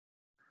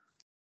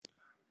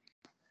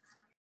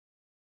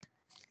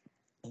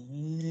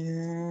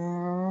And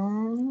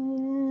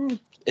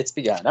it's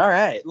begun. All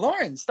right.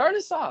 Lauren, start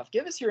us off.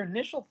 Give us your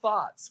initial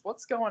thoughts.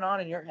 What's going on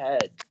in your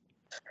head?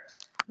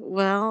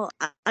 Well,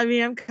 I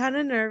mean, I'm kind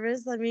of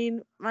nervous. I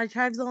mean, my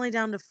tribe's only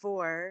down to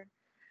 4,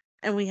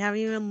 and we haven't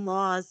even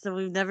lost, and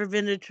we've never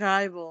been to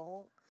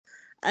tribal.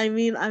 I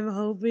mean, I'm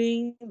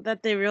hoping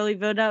that they really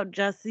vote out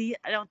Jessie.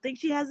 I don't think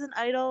she has an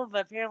idol,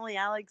 but apparently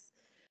Alex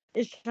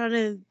is trying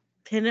to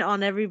pin it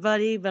on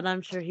everybody, but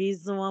I'm sure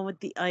he's the one with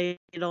the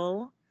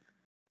idol.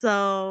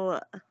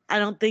 So I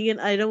don't think an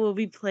idol will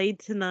be played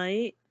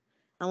tonight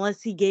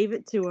unless he gave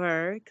it to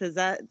her, because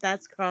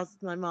that's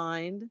crossed my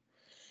mind.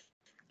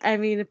 I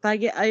mean, if I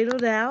get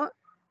idled out,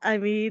 I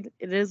mean,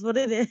 it is what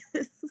it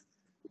is.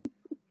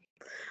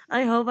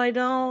 I hope I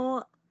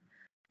don't,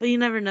 but you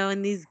never know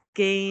in these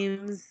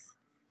games.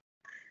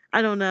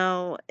 I don't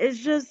know. It's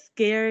just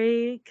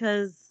scary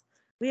because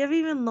we haven't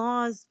even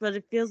lost, but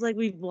it feels like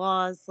we've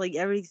lost like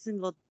every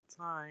single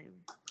time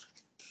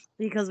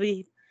because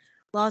we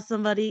lost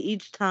somebody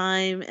each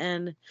time,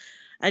 and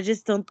I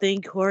just don't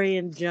think Corey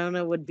and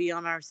Jonah would be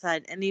on our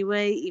side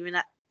anyway, even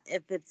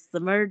if it's the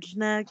merge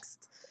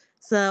next.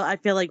 So I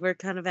feel like we're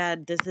kind of at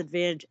a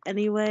disadvantage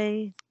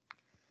anyway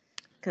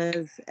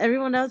because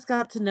everyone else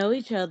got to know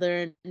each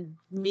other, and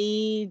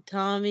me,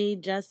 Tommy,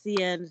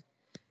 Jesse, and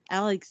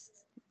Alex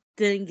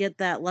didn't get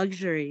that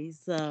luxury,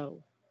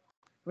 so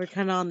we're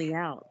kind of on the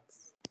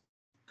outs.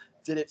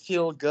 Did it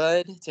feel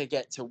good to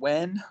get to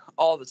win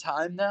all the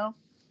time now?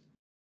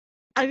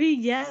 I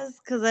mean, yes,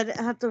 because I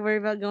didn't have to worry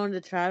about going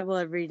to tribal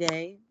every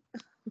day.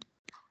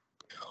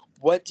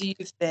 What do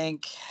you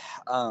think?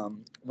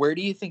 Where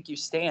do you think you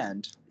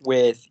stand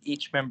with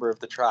each member of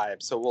the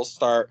tribe? So we'll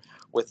start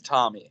with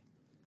Tommy.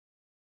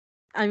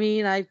 I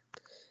mean,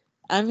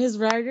 I'm his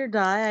ride or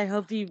die. I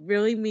hope he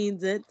really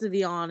means it, to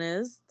be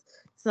honest.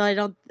 So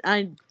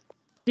I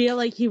feel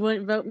like he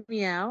wouldn't vote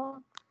me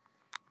out.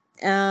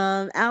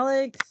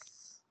 Alex,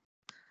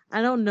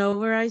 I don't know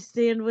where I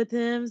stand with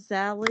him,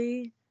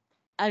 sadly.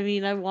 I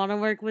mean, I want to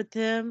work with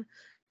him,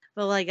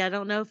 but like, I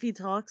don't know if he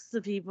talks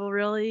to people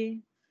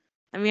really.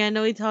 I mean, I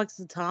know he talks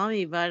to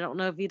Tommy, but I don't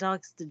know if he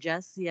talks to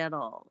Jesse at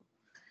all.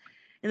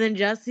 And then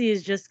Jesse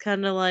is just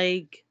kind of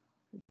like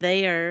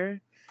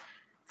there,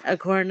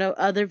 according to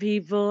other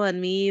people and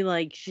me.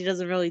 Like, she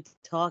doesn't really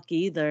talk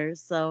either.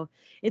 So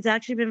it's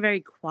actually been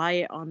very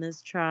quiet on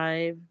this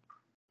tribe.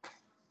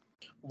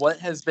 What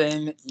has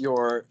been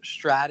your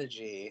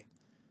strategy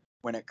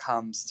when it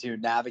comes to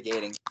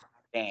navigating the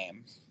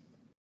game?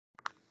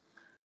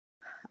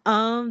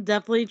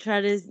 Definitely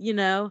try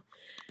to,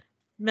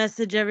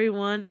 message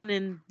everyone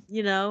and,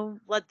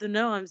 let them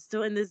know I'm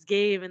still in this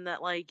game and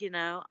that, like,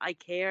 I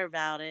care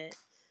about it.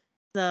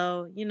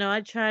 So,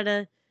 I try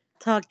to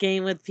talk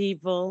game with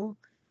people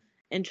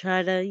and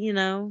try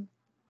to,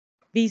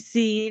 be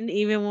seen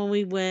even when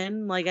we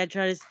win. Like, I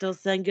try to still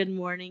send good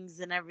mornings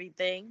and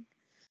everything.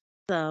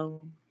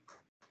 So,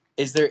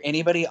 Is there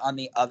anybody on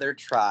the other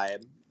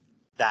tribe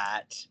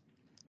that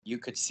you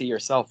could see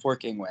yourself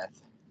working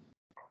with?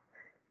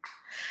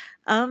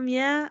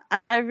 yeah,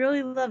 I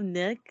really love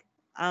Nick.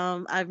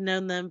 I've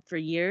known them for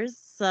years,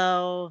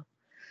 so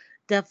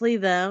definitely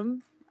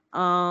them.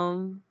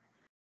 Um,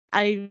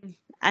 I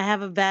I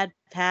have a bad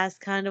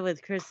past kind of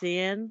with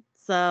Chrisanne,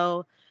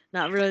 so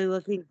not really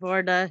looking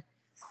forward to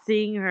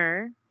seeing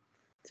her.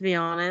 To be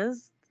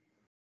honest,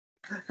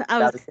 I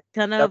was That was,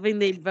 kind of hoping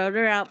they'd vote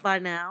her out by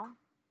now.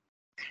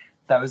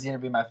 that was going to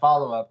be my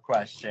follow up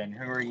question.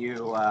 Who are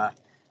you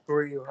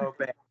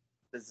hoping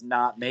does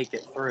not make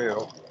it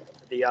through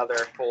the other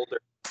folder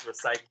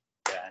recycling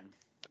bin?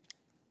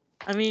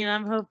 I mean,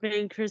 I'm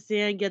hoping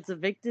Chrisanne gets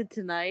evicted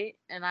tonight,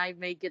 and I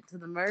make it to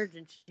the merge,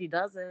 and she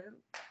doesn't.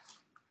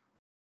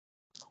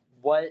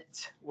 What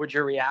would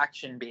your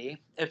reaction be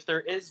if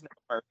there is no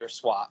murder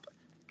swap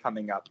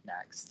coming up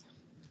next?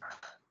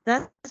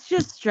 That's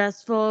just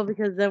stressful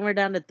because then we're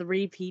down to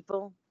 3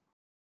 people.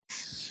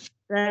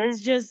 That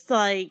is just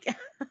like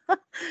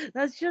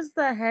that's just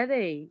a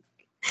headache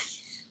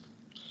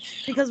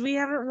because we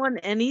haven't won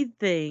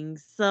anything.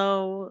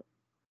 So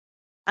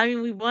I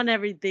mean, we won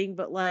everything,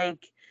 but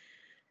like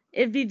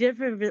it'd be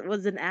different if it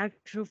was an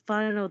actual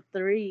final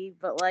 3.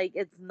 But like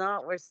it's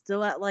not. We're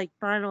still at like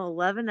final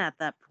 11 at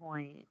that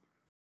point.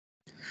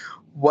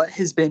 What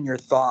has been your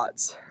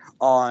thoughts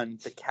on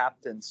the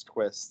captain's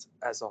twist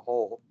as a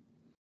whole?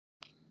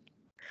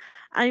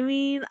 I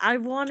mean, I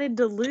wanted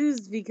to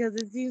lose because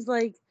it seems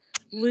like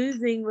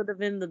losing would have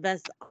been the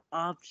best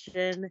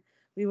option.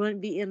 We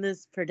wouldn't be in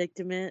this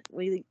predicament.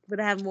 We would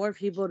have more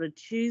people to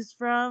choose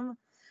from.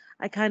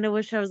 I kind of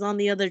wish I was on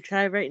the other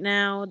tribe right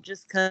now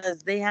just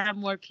because they have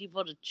more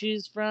people to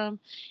choose from.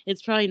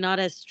 It's probably not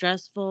as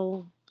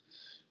stressful.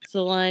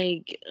 So,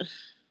 like,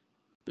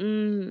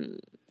 mm,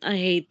 I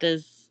hate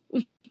this.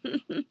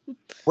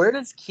 Where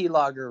does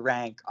Keylogger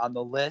rank on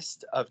the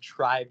list of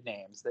tribe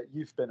names that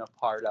you've been a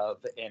part of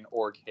in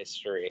org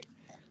history?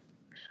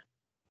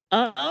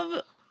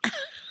 um,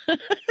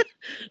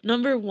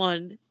 number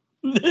one.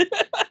 Do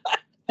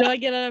I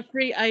get a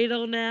free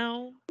idol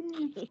now?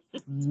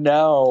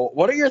 No.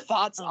 What are your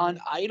thoughts on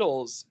Oh.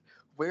 idols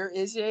Where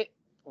is it?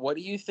 What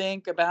do you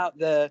think about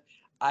the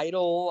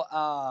idol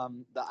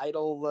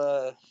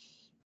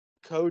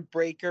code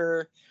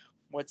breaker?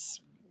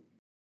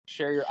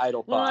 Share your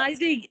idol Well, thoughts.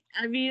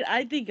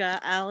 I think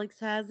Alex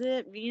has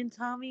it. Me and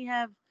Tommy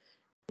have.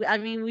 I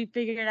mean, we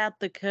figured out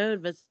the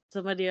code, but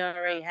somebody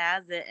already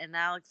has it, and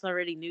Alex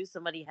already knew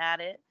somebody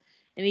had it,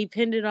 and he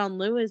pinned it on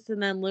Lewis, and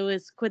then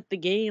Lewis quit the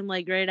game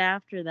like right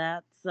after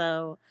that.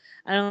 So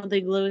I don't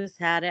think Lewis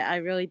had it. I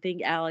really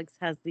think Alex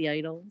has the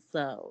idol.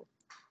 So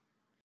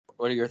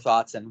What are your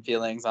thoughts and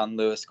feelings on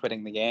Lewis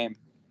quitting the game?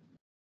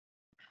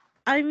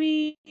 I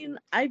mean,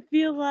 I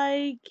feel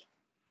like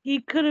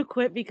he could have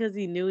quit because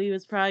he knew he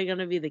was probably going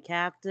to be the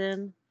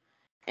captain.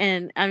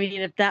 And I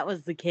mean, if that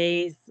was the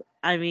case,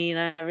 I mean,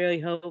 I really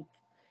hope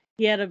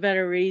he had a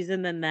better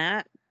reason than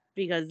that,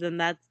 because then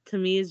that to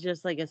me is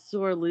just like a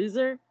sore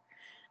loser.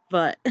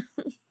 But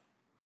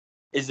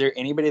Is there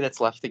anybody that's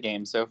left the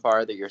game so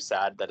far that you're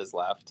sad that has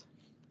left?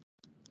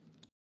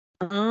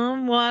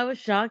 well, I was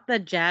shocked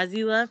that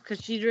Jazzy left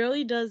because she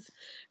really does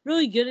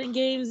really good in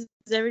games.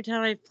 Every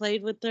time I've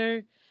played with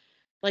her,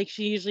 like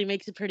she usually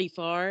makes it pretty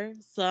far.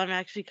 So I'm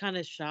actually kind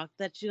of shocked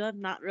that she left.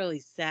 Not really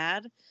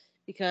sad,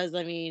 because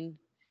I mean,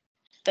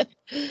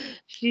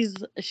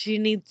 she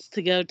needs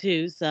to go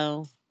too.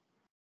 So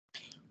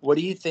What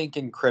do you think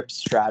Encrypt's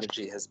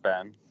strategy has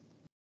been?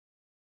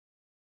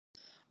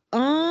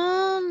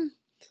 um,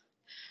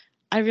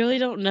 I really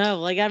don't know.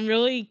 Like, I'm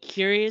really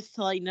curious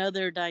to like know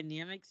their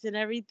dynamics and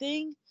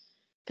everything,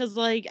 cause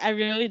like I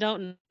really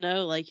don't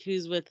know like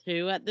who's with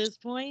who at this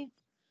point.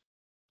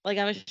 Like,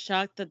 I was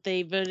shocked that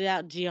they voted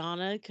out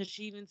Gianna, cause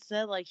she even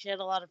said like she had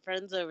a lot of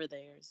friends over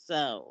there.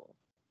 So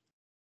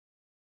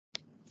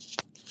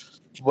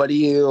What are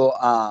you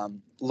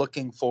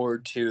looking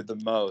forward to the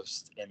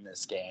most in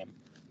this game?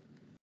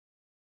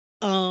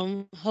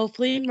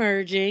 hopefully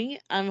merging.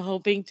 I'm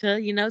hoping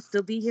to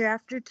still be here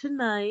after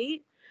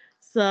tonight.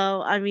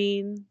 So I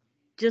mean,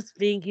 just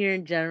being here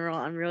in general,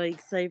 I'm really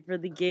excited for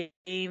the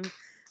game.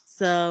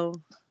 So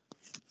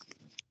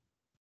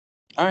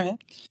All right.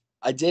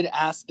 I did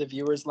ask the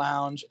viewers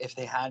lounge if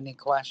they had any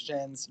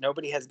questions.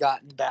 Nobody has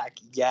gotten back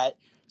yet.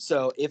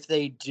 So if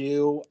they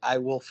do, I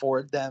will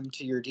forward them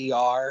to your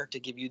DR to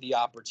give you the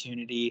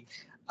opportunity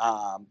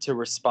to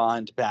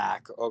respond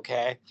back.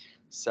 Okay.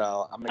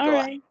 So I'm going to all go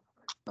ahead right.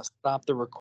 and stop the recording.